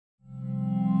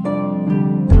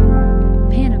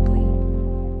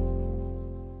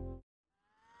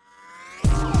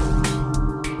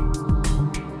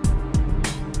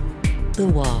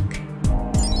Walk.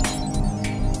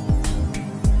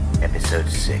 Episode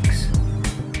 6.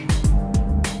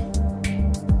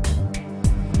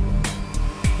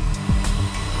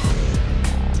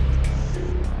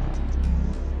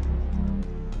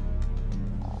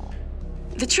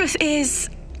 The truth is,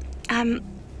 I'm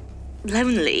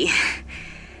lonely.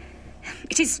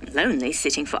 It is lonely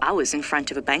sitting for hours in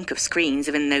front of a bank of screens,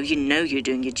 even though you know you're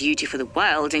doing your duty for the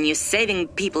world and you're saving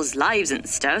people's lives and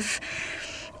stuff.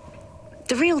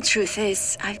 The real truth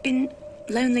is, I've been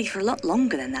lonely for a lot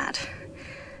longer than that.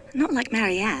 Not like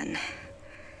Marianne.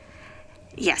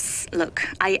 Yes, look,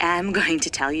 I am going to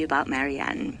tell you about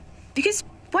Marianne. Because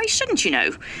why shouldn't you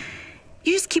know?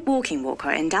 You just keep walking, Walker,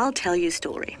 and I'll tell you a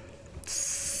story.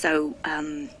 So,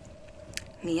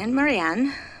 me and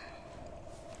Marianne,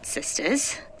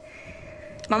 sisters.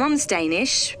 My mum's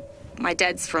Danish, my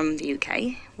dad's from the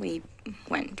UK. We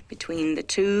went between the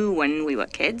two when we were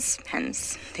kids,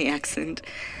 hence the accent.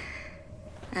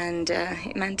 And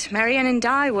it meant Marianne and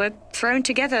I were thrown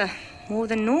together more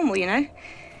than normal, you know?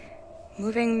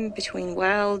 Moving between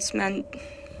worlds meant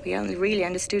we only really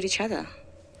understood each other.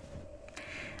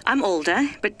 I'm older,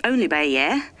 but only by a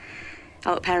year.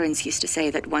 Our parents used to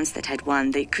say that once they'd had one,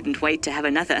 they couldn't wait to have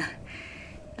another.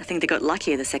 I think they got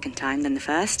luckier the second time than the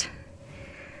first.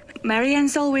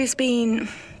 Marianne's always been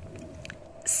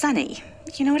sunny,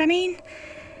 you know what I mean?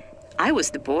 I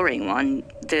was the boring one,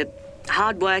 the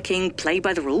hard-working,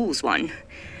 play-by-the-rules one.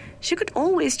 She could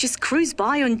always just cruise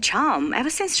by on charm ever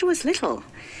since she was little.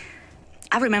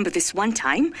 I remember this one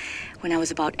time, when I was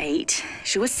about 8,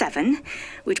 she was 7,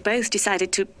 we'd both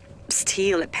decided to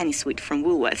steal a penny sweet from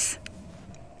Woolworths.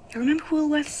 You remember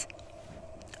Woolworths?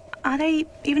 Are they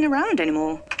even around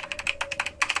anymore?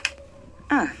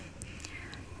 Ah,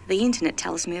 the internet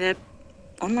tells me they're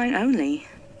online only.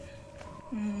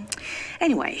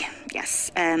 Anyway,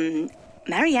 yes,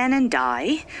 Marianne and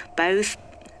I both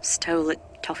stole a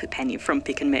toffee penny from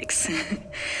Pick and Mix.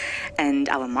 And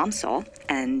our mum saw,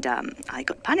 and I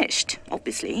got punished,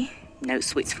 obviously. No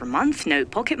sweets for a month, no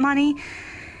pocket money.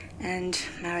 And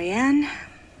Marianne,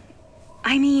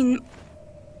 I mean,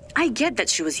 I get that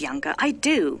she was younger, I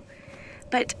do.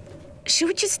 But she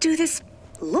would just do this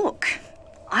look.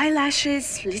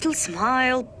 Eyelashes, little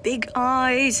smile, big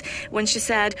eyes, when she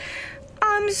said,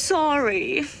 "I'm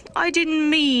sorry, I didn't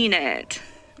mean it."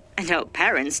 And our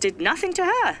parents did nothing to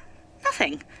her.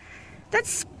 Nothing.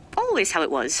 That's always how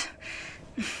it was.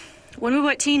 When we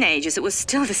were teenagers, it was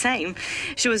still the same.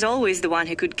 She was always the one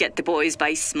who could get the boys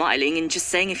by smiling and just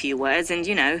saying a few words, and,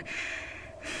 you know,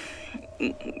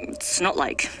 it's not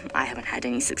like I haven't had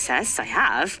any success. I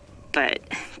have, but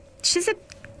she's a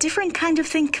different kind of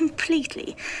thing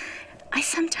completely. I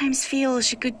sometimes feel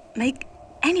she could make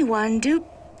anyone do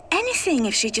anything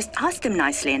if she just asked them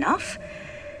nicely enough.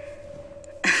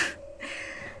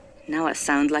 Now I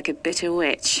sound like a bitter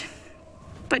witch.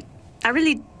 But I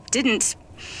really didn't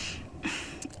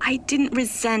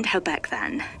resent her back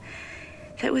then.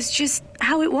 That was just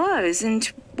how it was,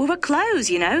 and we were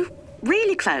close, you know?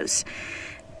 Really close.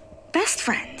 Best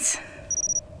friends.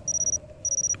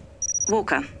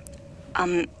 Walker,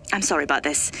 I'm sorry about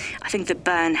this. I think the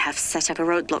Burn have set up a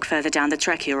roadblock further down the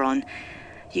track you're on.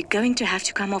 You're going to have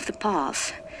to come off the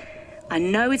path. I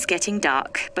know it's getting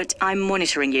dark, but I'm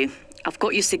monitoring you. I've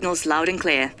got your signals loud and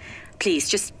clear. Please,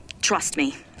 just trust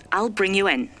me. I'll bring you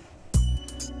in.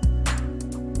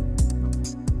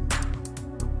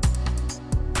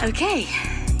 Okay,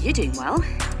 you're doing well.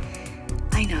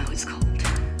 I know it's cold.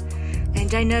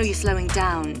 And I know you're slowing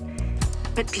down.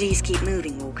 But please keep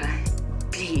moving, Walker.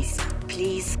 Please,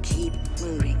 please keep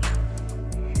moving.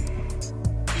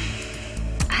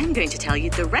 I'm going to tell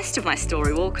you the rest of my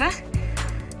story, Walker.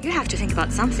 You have to think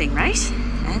about something, right?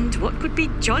 And what could be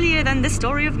jollier than the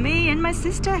story of me and my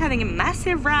sister having a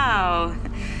massive row?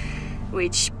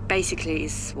 Which basically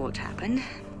is what happened.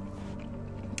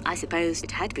 I suppose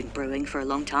it had been brewing for a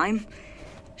long time.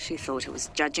 She thought I was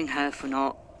judging her for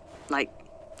not,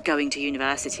 going to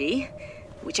university,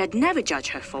 which I'd never judge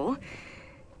her for.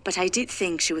 But I did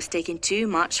think she was taking too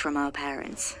much from our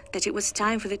parents, that it was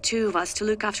time for the two of us to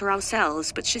look after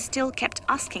ourselves, but she still kept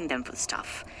asking them for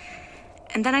stuff.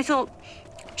 And then I thought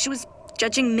she was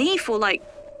judging me for, like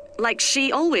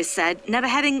she always said, never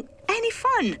having any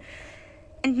fun.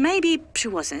 And maybe she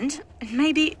wasn't, and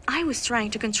maybe I was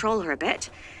trying to control her a bit.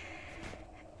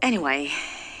 Anyway,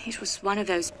 it was one of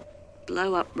those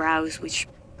blow-up rows which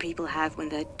people have when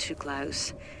they're too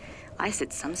close. I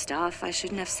said some stuff I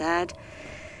shouldn't have said.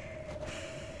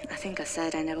 I think I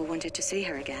said I never wanted to see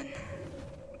her again.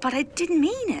 But I didn't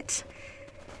mean it.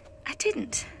 I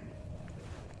didn't.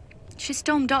 She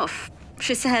stormed off.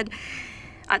 She said,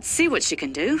 I'd see what she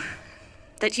can do.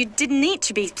 That you didn't need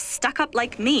to be stuck up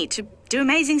like me to do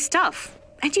amazing stuff.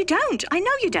 And you don't. I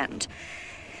know you don't.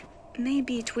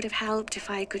 Maybe it would have helped if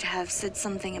I could have said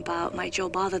something about my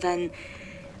job other than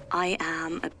I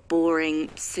am a boring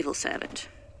civil servant.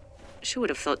 She would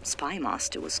have thought spy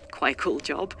master was quite a cool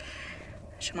job.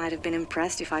 She might have been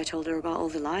impressed if I told her about all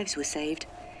the lives we saved.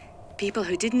 People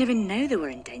who didn't even know they were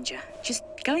in danger, just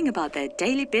going about their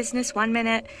daily business one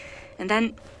minute, and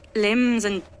then limbs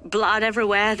and blood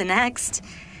everywhere the next.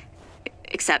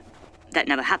 Except that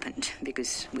never happened,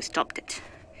 because we stopped it.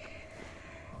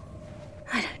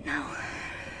 I don't know.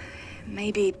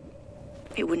 Maybe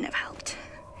it wouldn't have helped.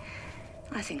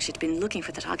 I think she'd been looking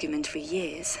for that argument for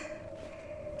years.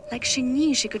 Like she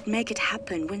knew she could make it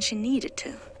happen when she needed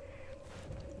to.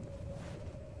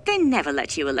 They never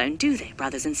let you alone, do they,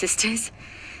 brothers and sisters?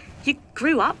 You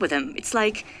grew up with them. It's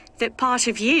like they're part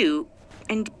of you,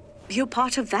 and you're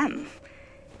part of them.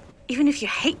 Even if you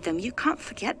hate them, you can't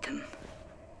forget them.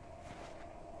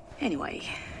 Anyway,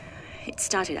 it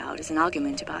started out as an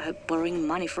argument about her borrowing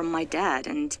money from my dad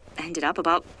and ended up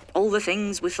about all the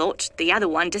things we thought the other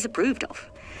one disapproved of.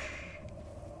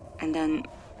 And then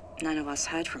none of us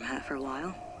heard from her for a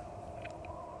while.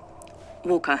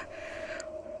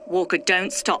 Walker,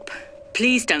 don't stop.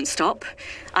 Please don't stop.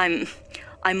 I'm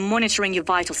monitoring your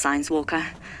vital signs, Walker.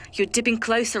 You're dipping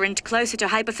closer and closer to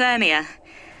hypothermia.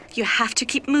 You have to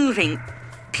keep moving.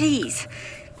 Please.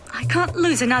 I can't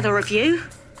lose another of you.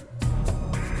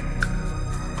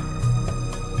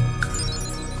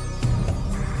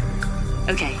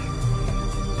 Okay.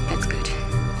 That's good.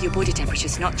 Your body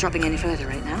temperature's not dropping any further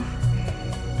right now.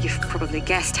 You've probably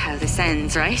guessed how this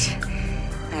ends, right?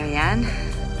 Marianne?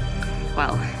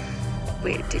 Well,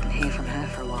 we didn't hear from her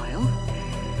for a while.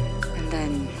 And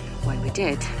then, when we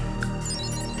did,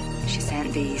 she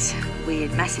sent these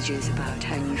weird messages about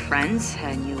her new friends,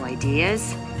 her new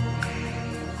ideas.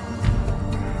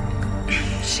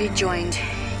 She joined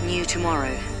New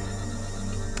Tomorrow.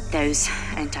 Those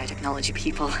anti-technology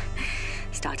people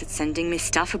started sending me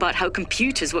stuff about how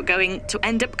computers were going to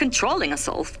end up controlling us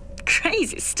all.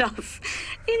 Crazy stuff.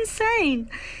 Insane.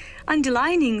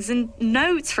 Underlinings and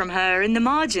notes from her in the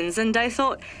margins, and I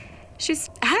thought, she's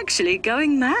actually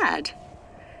going mad.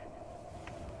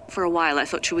 For a while, I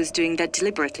thought she was doing that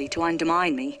deliberately to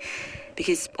undermine me,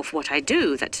 because of what I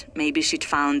do, that maybe she'd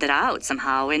found that out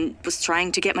somehow and was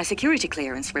trying to get my security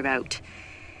clearance revoked.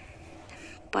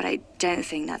 But I don't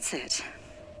think that's it.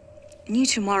 New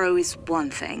Tomorrow is one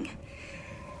thing,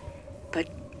 but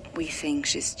we think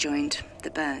she's joined the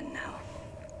Burn now.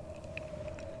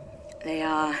 They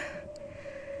are...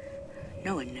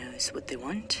 No one knows what they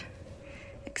want,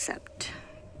 except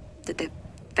that they're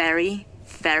very,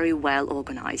 very well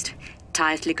organized,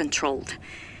 tightly controlled.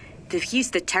 They've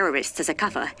used the terrorists as a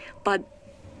cover, but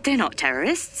they're not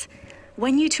terrorists.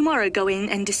 When New Tomorrow go in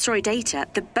and destroy data,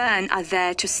 the Burn are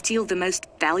there to steal the most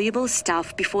valuable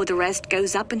stuff before the rest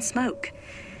goes up in smoke.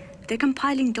 They're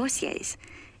compiling dossiers,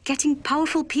 getting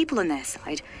powerful people on their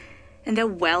side, and they're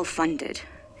well funded.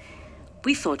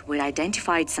 We thought we'd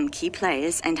identified some key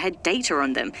players and had data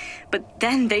on them, but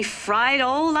then they fried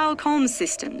all our comms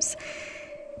systems.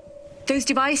 Those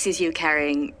devices you're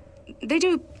carrying, they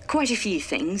do quite a few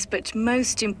things, but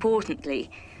most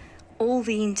importantly, all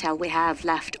the intel we have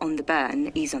left on the Burn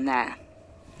is on there.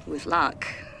 With luck,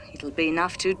 it'll be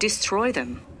enough to destroy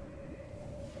them.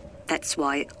 That's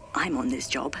why I'm on this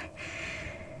job.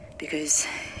 Because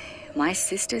my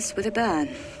sister's with a Burn.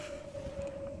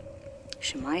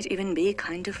 She might even be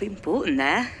kind of important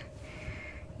there,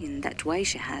 in that way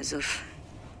she has of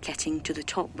getting to the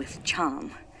top with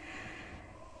charm.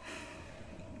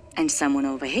 And someone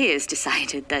over here has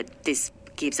decided that this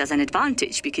gives us an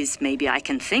advantage because maybe I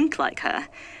can think like her.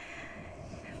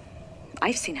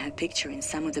 I've seen her picture in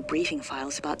some of the briefing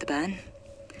files about the Burn.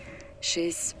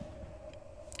 She's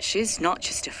not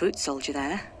just a foot soldier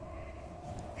there,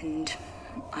 and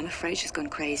I'm afraid she's gone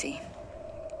crazy.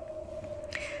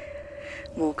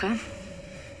 Walker,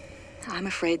 I'm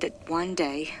afraid that one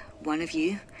day, one of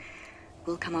you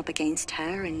will come up against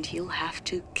her and you'll have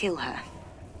to kill her.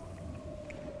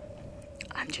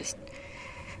 I'm just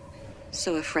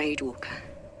so afraid, Walker.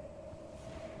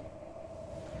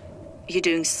 You're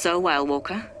doing so well,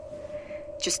 Walker.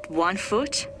 Just 1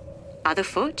 foot, other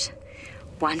foot,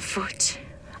 1 foot,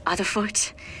 other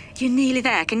foot. You're nearly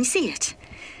there. Can you see it?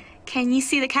 Can you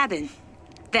see the cabin?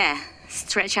 There.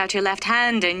 Stretch out your left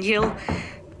hand and you'll...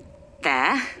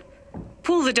 There.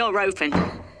 Pull the door open.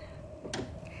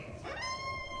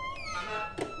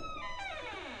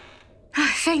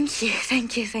 Oh, thank you.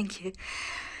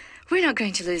 We're not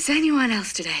going to lose anyone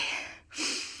else today.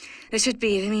 There should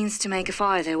be the means to make a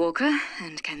fire there, Walker,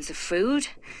 and cans of food.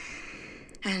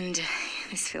 And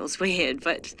this feels weird,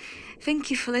 but thank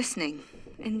you for listening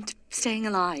and staying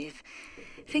alive.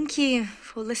 Thank you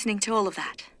for listening to all of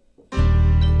that.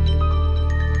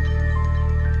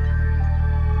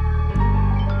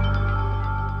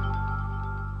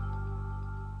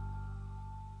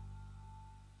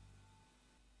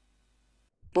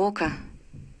 Walker.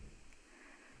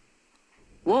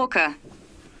 Walker.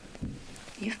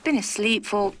 You've been asleep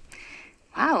for,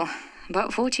 wow,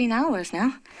 about 14 hours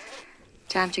now.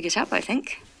 Time to get up, I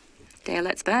think.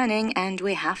 Daylight's burning, and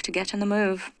we have to get on the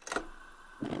move.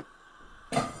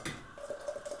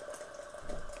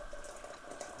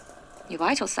 Your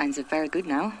vital signs are very good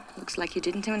now. Looks like you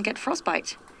didn't even get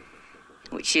frostbite.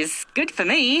 Which is good for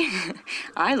me.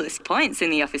 I lose points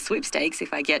in the office sweepstakes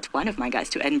if I get one of my guys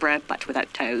to Edinburgh, but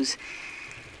without toes.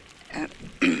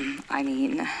 I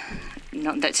mean,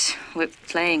 not that we're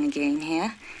playing a game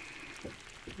here.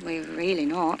 We're really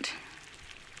not.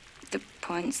 The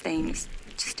points thing's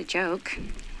just a joke,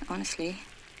 honestly.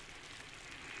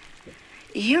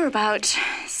 You're about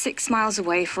 6 miles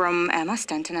away from Emma,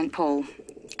 Stanton, and Paul.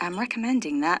 I'm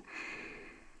recommending that.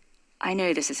 I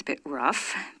know this is a bit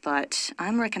rough, but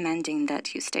I'm recommending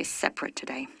that you stay separate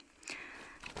today.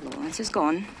 Lawrence is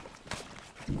gone.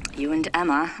 You and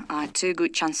Emma are 2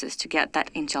 good chances to get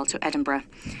that intel to Edinburgh.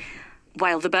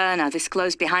 While the burner this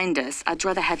close behind us, I'd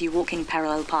rather have you walking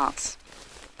parallel paths.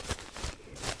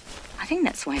 I think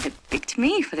that's why they picked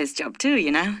me for this job too,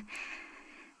 you know.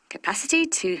 Capacity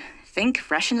to think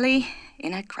rationally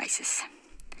in a crisis.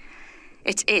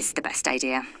 It is the best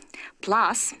idea.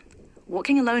 Plus,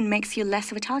 walking alone makes you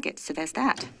less of a target, so there's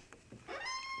that.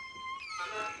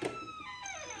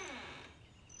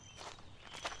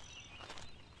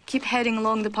 Keep heading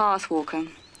along the path, Walker.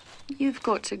 You've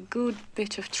got a good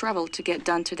bit of travel to get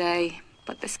done today,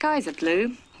 but the skies are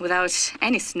blue, without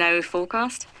any snow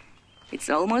forecast. It's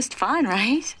almost fine,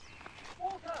 right?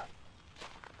 Walker!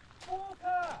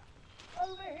 Walker!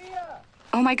 Over here!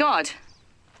 Oh my God!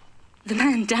 The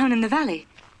man down in the valley,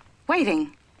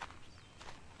 waving.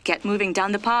 Get moving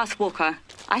down the path, Walker.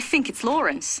 I think it's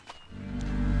Lawrence.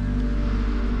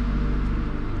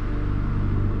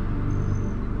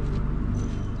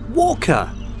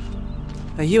 Walker!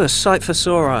 Are you a sight for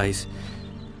sore eyes?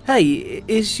 Hey,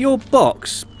 is your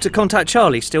box to contact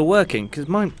Charlie still working? 'Cause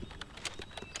mine...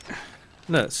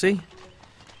 Look, see?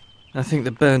 I think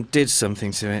the burn did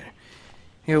something to it.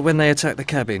 You know, when they attacked the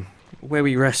cabin, where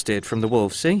we rested from the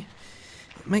wolves, see?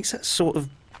 It makes that sort of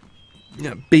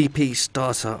BP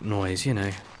start-up noise, you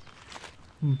know.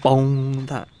 Bong,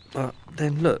 that. But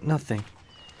then look, nothing.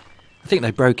 I think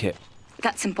they broke it.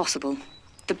 That's impossible.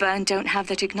 The burn don't have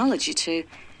the technology to...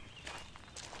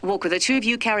 Walker, the 2 of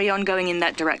you carry on going in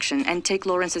that direction and take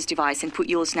Lawrence's device and put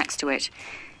yours next to it.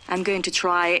 I'm going to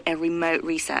try a remote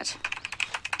reset.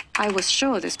 I was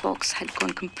sure this box had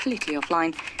gone completely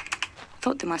offline.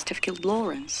 Thought they must have killed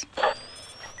Lawrence.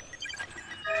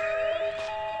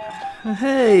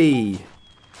 Hey!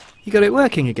 You got it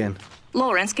working again.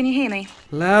 Lawrence, can you hear me?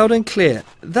 Loud and clear.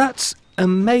 That's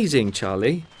amazing,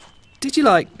 Charlie. Did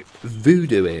you,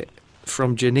 voodoo it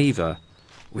from Geneva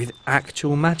with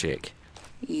actual magic?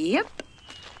 Yep.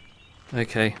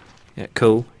 Okay. Yeah,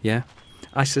 cool. Yeah.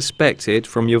 I suspected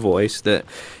from your voice that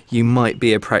you might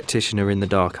be a practitioner in the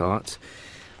dark arts.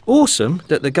 Awesome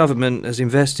that the government has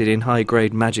invested in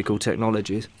high-grade magical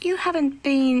technologies. You haven't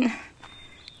been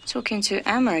talking to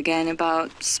Emma again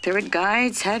about spirit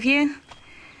guides, have you?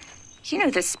 You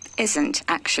know this isn't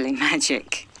actually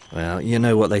magic. Well, you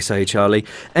know what they say, Charlie.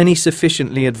 Any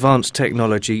sufficiently advanced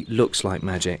technology looks like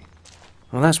magic.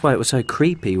 Well, that's why it was so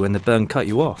creepy when the burn cut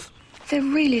you off. They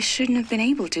really shouldn't have been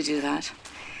able to do that.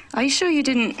 Are you sure you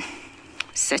didn't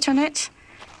sit on it?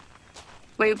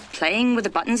 Were you playing with the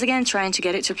buttons again, trying to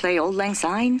get it to play Auld Lang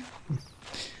Syne?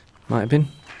 Might have been.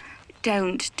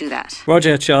 Don't do that.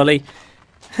 Roger, Charlie.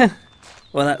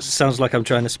 Well, that sounds like I'm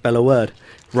trying to spell a word.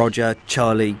 Roger,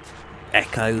 Charlie,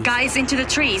 Echo. Guys, into the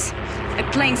trees. A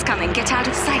plane's coming. Get out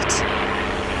of sight.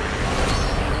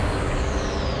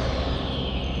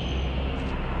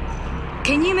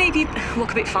 Can you maybe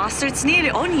walk a bit faster? It's nearly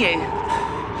on you.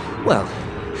 Well,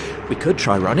 we could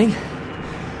try running.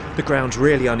 The ground's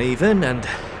really uneven and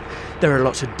there are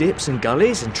lots of dips and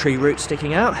gullies and tree roots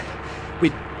sticking out.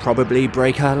 We'd probably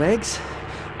break our legs.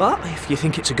 But if you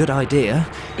think it's a good idea...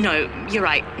 No, you're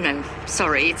right. No,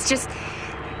 sorry. It's just...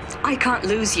 I can't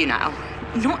lose you now.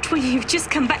 Not when you've just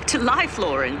come back to life,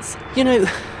 Lawrence. You know,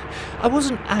 I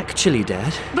wasn't actually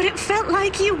dead. But it felt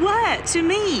like you were to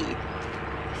me.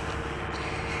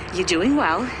 You're doing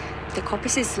well. The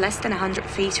coppice is less than 100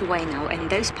 feet away now, and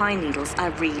those pine needles are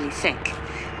really thick.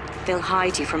 They'll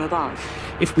hide you from above.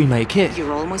 If we make it,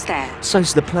 You're almost there.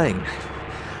 so's the plane.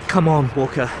 Come on,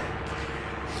 Walker.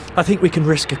 I think we can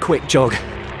risk a quick jog.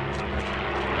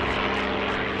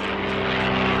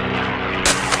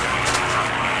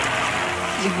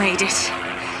 You made it.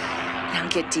 Now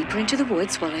get deeper into the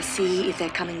woods while I see if they're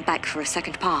coming back for a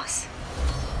second pass.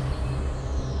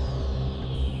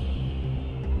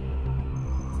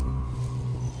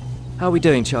 How are we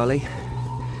doing, Charlie?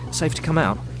 Safe to come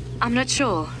out? I'm not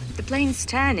sure. The plane's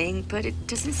turning, but it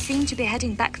doesn't seem to be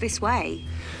heading back this way.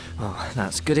 Oh,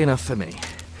 that's good enough for me.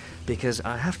 Because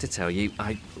I have to tell you,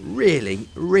 I really,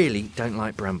 really don't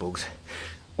like brambles.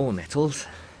 Or nettles.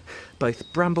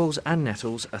 Both brambles and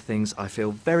nettles are things I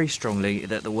feel very strongly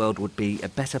that the world would be a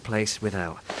better place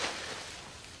without.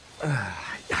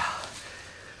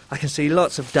 I can see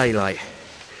lots of daylight.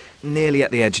 Nearly at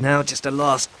the edge now, just a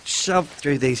last shove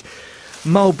through these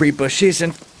mulberry bushes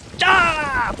and...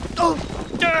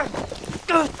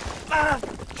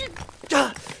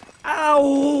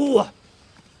 Ow!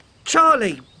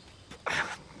 Charlie!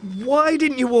 Why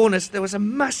didn't you warn us there was a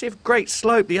massive great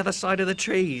slope the other side of the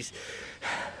trees?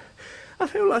 I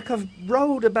feel like I've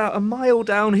rolled about a mile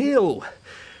downhill.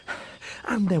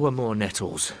 And there were more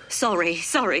nettles. Sorry.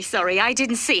 I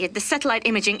didn't see it. The satellite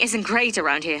imaging isn't great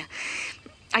around here.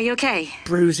 Are you okay?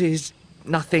 Bruises,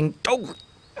 nothing. Oh!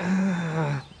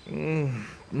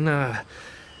 No.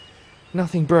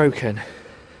 Nothing broken.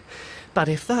 But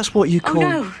if that's what you Oh call...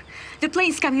 no! The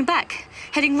plane's coming back,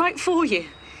 heading right for you.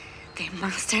 They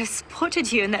must have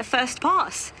spotted you in their first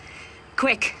pass.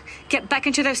 Quick, get back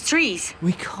into those trees.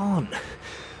 We can't.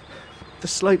 The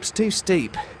slope's too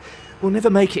steep. We'll never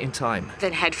make it in time.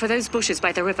 Then head for those bushes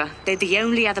by the river. They're the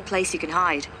only other place you can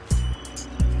hide.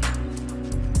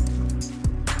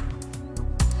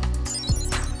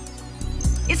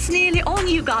 It's nearly on,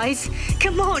 you guys.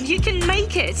 Come on, you can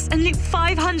make it. Only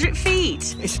 500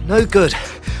 feet. It's no good.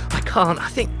 I can't. I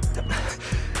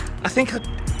think I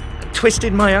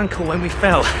twisted my ankle when we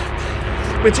fell.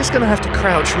 We're just going to have to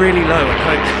crouch really low and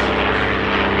hope.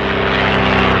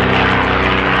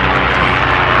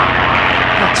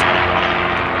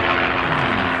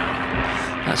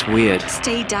 That's weird.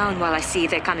 Stay down while I see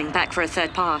they're coming back for a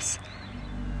third pass.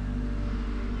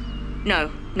 No,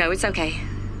 it's okay.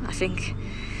 I think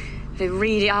they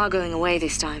really are going away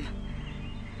this time.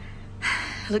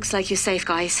 Looks like you're safe,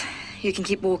 guys. You can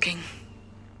keep walking.